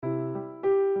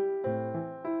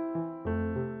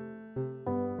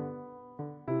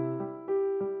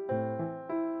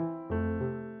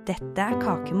Dette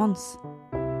Kakemons.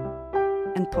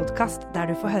 En podcast der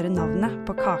du får høre navnet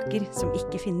på kaker som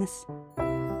ikke finnes.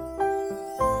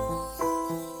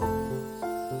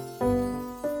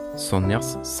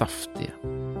 Sonjas saftige.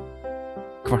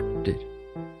 Kvarter.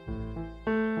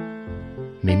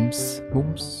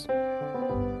 Mims-moms.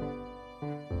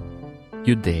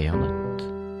 Judeanøtt.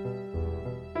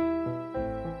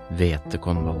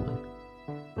 Hvetekonvaller.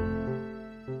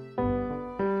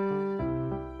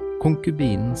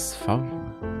 Konkubinens favn.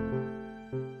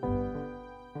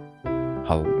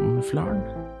 Haldenflaren.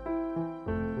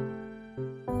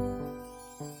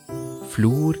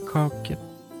 Florkake.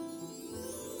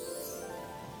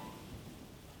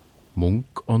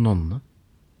 Munk og nonne.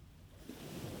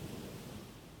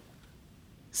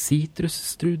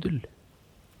 Sitrusstrudel.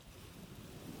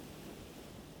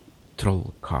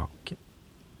 Trollkake.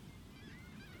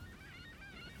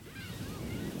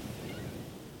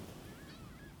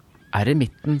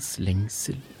 Eremittens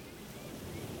lengsel.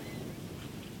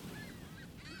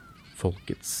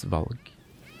 Folkets valg.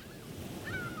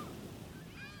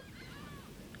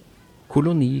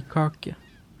 Kolonikake.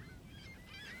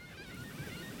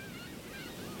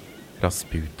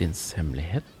 Rasputins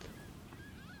hemmelighet.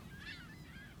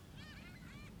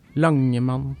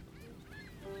 Langemann.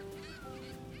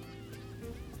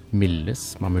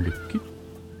 Milles mamelukker.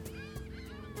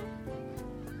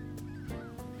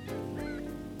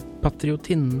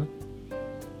 Patriotinne.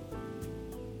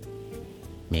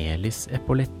 Melis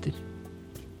epauletter.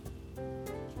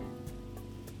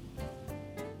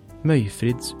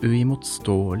 Møyfrids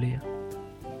uimotståelige.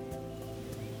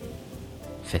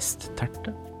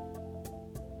 Festterte.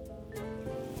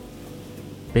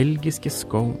 Belgiske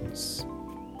scones.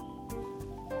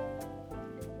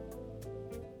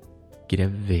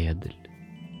 Grev Wedel.